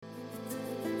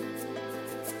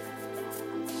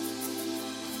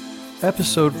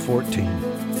Episode 14,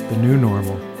 The New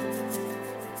Normal.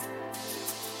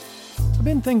 I've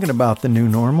been thinking about the new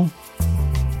normal,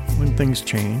 when things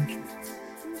change.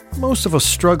 Most of us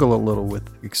struggle a little with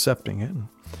accepting it.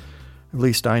 At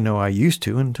least I know I used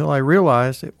to, until I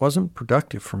realized it wasn't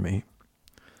productive for me.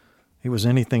 It was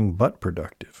anything but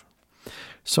productive.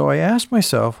 So I asked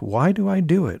myself, why do I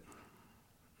do it?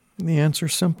 And the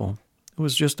answer's simple. It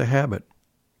was just a habit.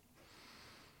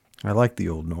 I like the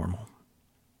old normal.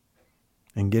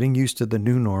 And getting used to the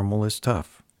new normal is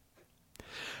tough.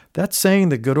 That saying,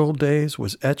 the good old days,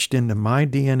 was etched into my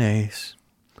DNAs,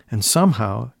 and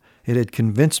somehow it had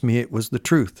convinced me it was the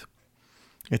truth.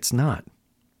 It's not.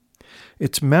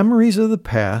 It's memories of the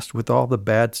past with all the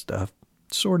bad stuff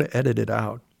sort of edited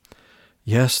out.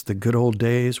 Yes, the good old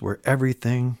days where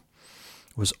everything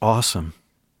was awesome,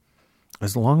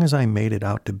 as long as I made it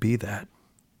out to be that.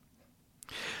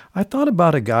 I thought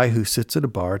about a guy who sits at a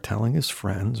bar telling his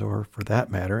friends, or for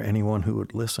that matter, anyone who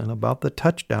would listen, about the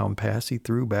touchdown pass he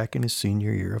threw back in his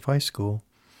senior year of high school.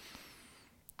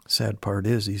 Sad part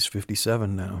is he's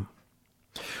 57 now.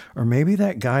 Or maybe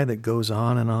that guy that goes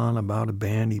on and on about a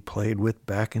band he played with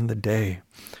back in the day,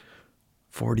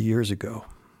 40 years ago.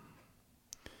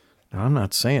 Now, I'm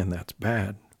not saying that's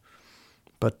bad,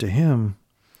 but to him,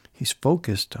 he's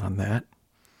focused on that,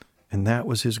 and that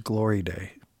was his glory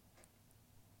day.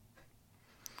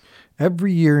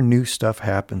 Every year, new stuff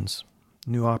happens.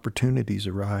 New opportunities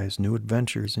arise, new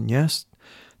adventures. And yes,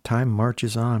 time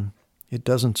marches on. It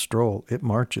doesn't stroll, it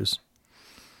marches.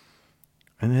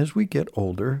 And as we get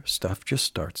older, stuff just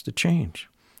starts to change.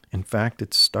 In fact,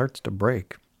 it starts to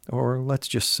break, or let's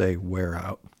just say wear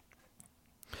out.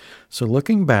 So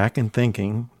looking back and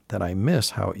thinking that I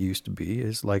miss how it used to be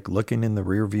is like looking in the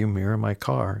rearview mirror of my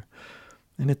car,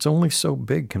 and it's only so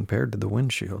big compared to the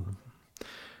windshield.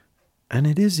 And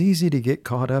it is easy to get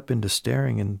caught up into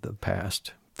staring in the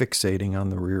past, fixating on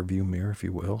the rearview mirror, if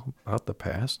you will, about the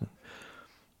past.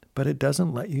 But it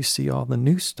doesn't let you see all the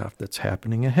new stuff that's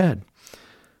happening ahead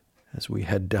as we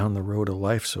head down the road of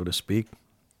life, so to speak.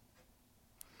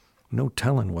 No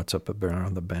telling what's up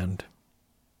around the bend.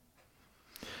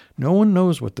 No one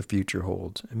knows what the future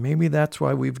holds, and maybe that's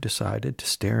why we've decided to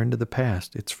stare into the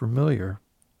past. It's familiar.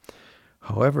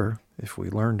 However, if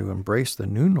we learn to embrace the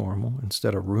new normal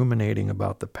instead of ruminating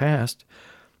about the past,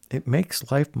 it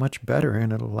makes life much better,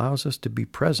 and it allows us to be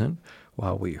present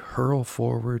while we hurl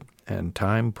forward, and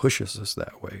time pushes us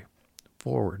that way,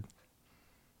 forward.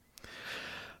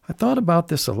 I thought about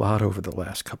this a lot over the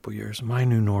last couple years. My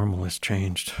new normal has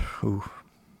changed.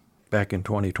 Back in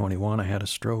 2021, I had a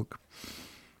stroke.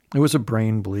 It was a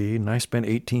brain bleed, and I spent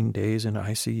 18 days in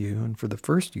ICU, and for the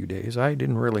first few days, I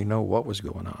didn't really know what was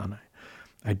going on.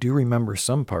 I do remember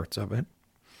some parts of it.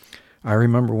 I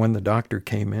remember when the doctor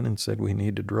came in and said, "We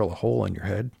need to drill a hole in your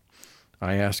head."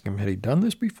 I asked him, had he done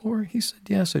this before? He said,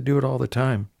 "Yes, I do it all the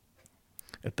time."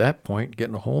 At that point,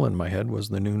 getting a hole in my head was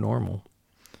the new normal.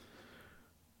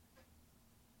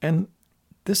 And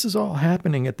this is all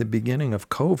happening at the beginning of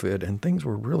COVID, and things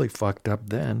were really fucked up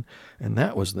then, and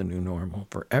that was the new normal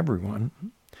for everyone.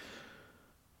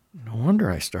 No wonder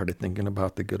I started thinking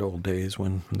about the good old days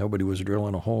when nobody was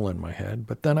drilling a hole in my head.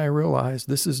 But then I realized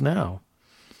this is now.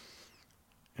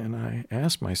 And I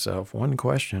asked myself one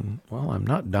question. Well, I'm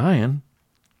not dying.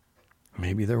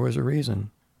 Maybe there was a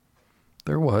reason.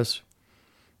 There was.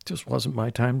 It just wasn't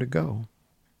my time to go.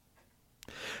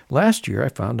 Last year, I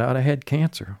found out I had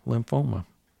cancer, lymphoma.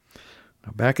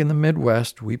 Now, back in the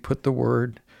Midwest, we put the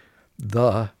word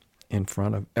 "the" in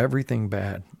front of everything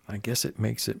bad. I guess it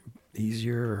makes it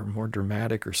easier or more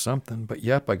dramatic or something, but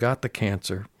yep, I got the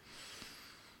cancer.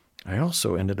 I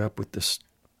also ended up with this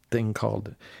thing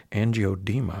called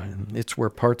angioedema, and it's where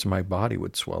parts of my body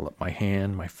would swell up, my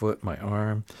hand, my foot, my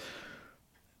arm,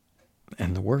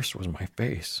 and the worst was my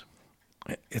face.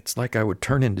 It's like I would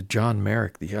turn into John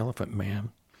Merrick, the Elephant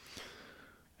Man.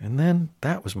 And then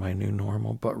that was my new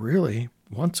normal, but really,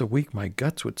 once a week my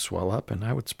guts would swell up, and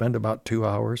I would spend about 2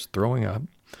 hours throwing up.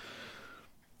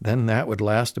 Then that would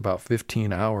last about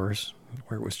 15 hours,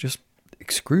 where it was just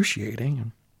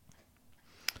excruciating.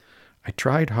 I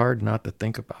tried hard not to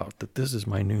think about that this is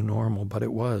my new normal, but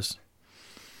it was.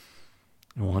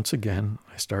 And once again,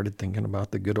 I started thinking about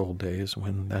the good old days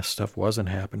when that stuff wasn't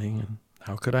happening, and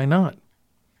how could I not?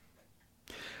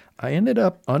 I ended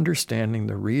up understanding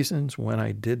the reasons when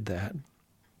I did that.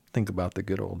 Think about the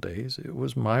good old days. It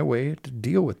was my way to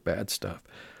deal with bad stuff.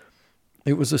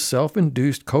 It was a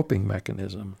self-induced coping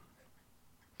mechanism.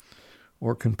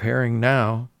 Or comparing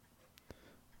now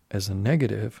as a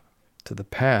negative to the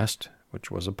past,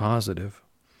 which was a positive.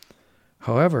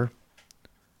 However,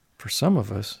 for some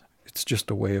of us, it's just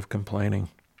a way of complaining.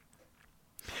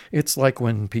 It's like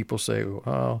when people say,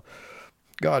 well,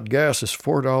 God, gas is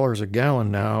 $4 a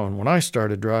gallon now, and when I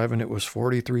started driving, it was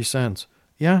 43 cents.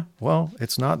 Yeah, well,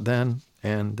 it's not then,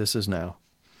 and this is now.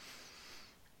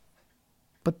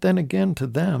 But then again, to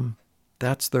them,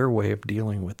 that's their way of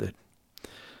dealing with it.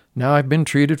 Now I've been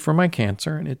treated for my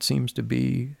cancer, and it seems to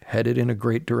be headed in a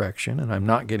great direction, and I'm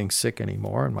not getting sick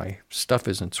anymore, and my stuff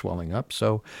isn't swelling up,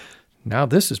 so now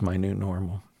this is my new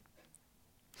normal.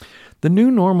 The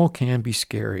new normal can be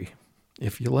scary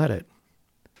if you let it.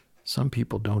 Some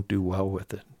people don't do well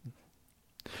with it.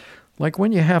 Like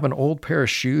when you have an old pair of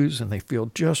shoes and they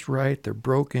feel just right, they're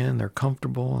broken, they're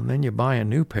comfortable, and then you buy a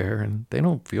new pair and they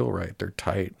don't feel right, they're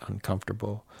tight,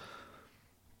 uncomfortable.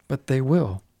 But they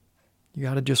will. You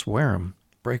got to just wear them,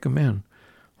 break them in,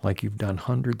 like you've done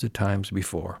hundreds of times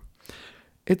before.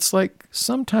 It's like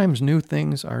sometimes new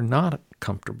things are not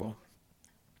comfortable,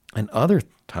 and other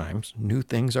times new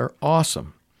things are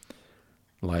awesome.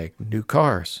 Like new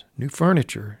cars, new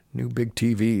furniture, new big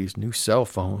TVs, new cell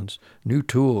phones, new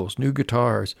tools, new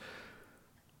guitars.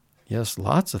 Yes,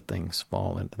 lots of things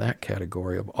fall into that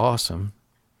category of awesome.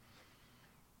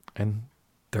 And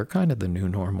they're kind of the new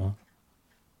normal.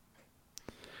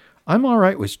 I'm all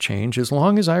right with change as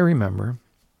long as I remember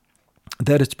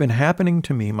that it's been happening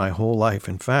to me my whole life.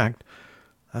 In fact,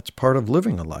 that's part of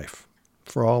living a life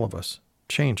for all of us,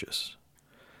 changes.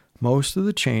 Most of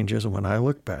the changes, when I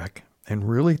look back and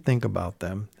really think about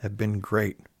them, have been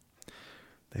great.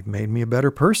 They've made me a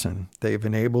better person. They've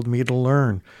enabled me to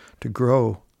learn, to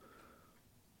grow.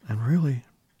 And really,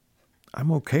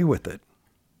 I'm okay with it.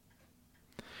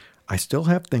 I still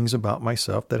have things about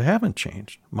myself that haven't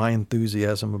changed. My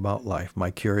enthusiasm about life,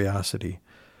 my curiosity,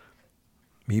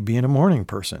 me being a morning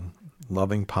person,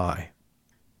 loving pie,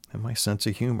 and my sense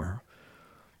of humor.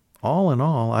 All in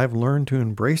all, I've learned to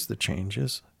embrace the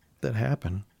changes that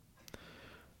happen.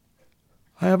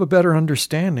 I have a better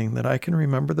understanding that I can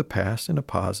remember the past in a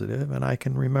positive, and I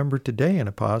can remember today in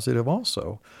a positive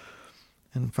also,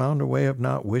 and found a way of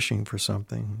not wishing for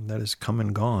something that has come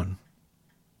and gone.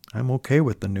 I'm okay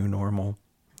with the new normal.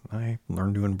 I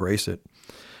learned to embrace it.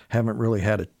 Haven't really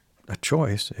had a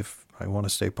choice if I want to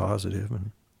stay positive.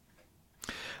 And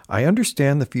I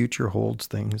understand the future holds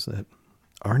things that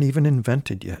aren't even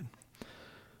invented yet.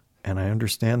 And I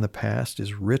understand the past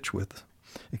is rich with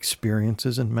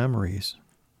experiences and memories.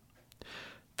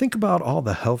 Think about all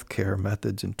the healthcare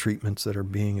methods and treatments that are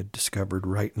being discovered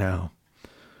right now.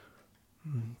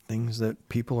 Things that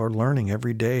people are learning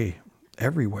every day,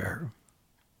 everywhere.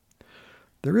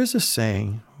 There is a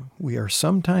saying, we are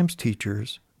sometimes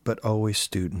teachers, but always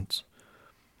students.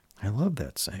 I love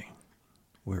that saying.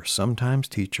 We're sometimes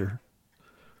teacher,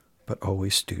 but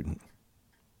always student.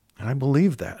 And I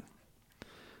believe that.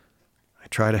 I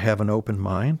try to have an open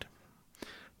mind.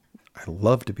 I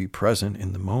love to be present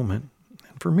in the moment.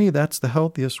 And for me, that's the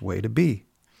healthiest way to be.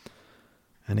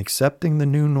 And accepting the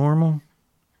new normal,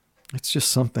 it's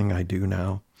just something I do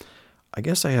now. I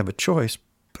guess I have a choice,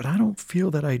 but I don't feel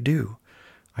that I do.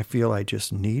 I feel I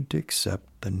just need to accept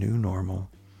the new normal.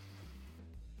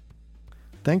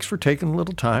 Thanks for taking a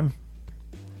little time.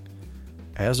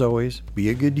 As always, be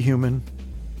a good human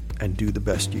and do the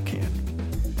best you can.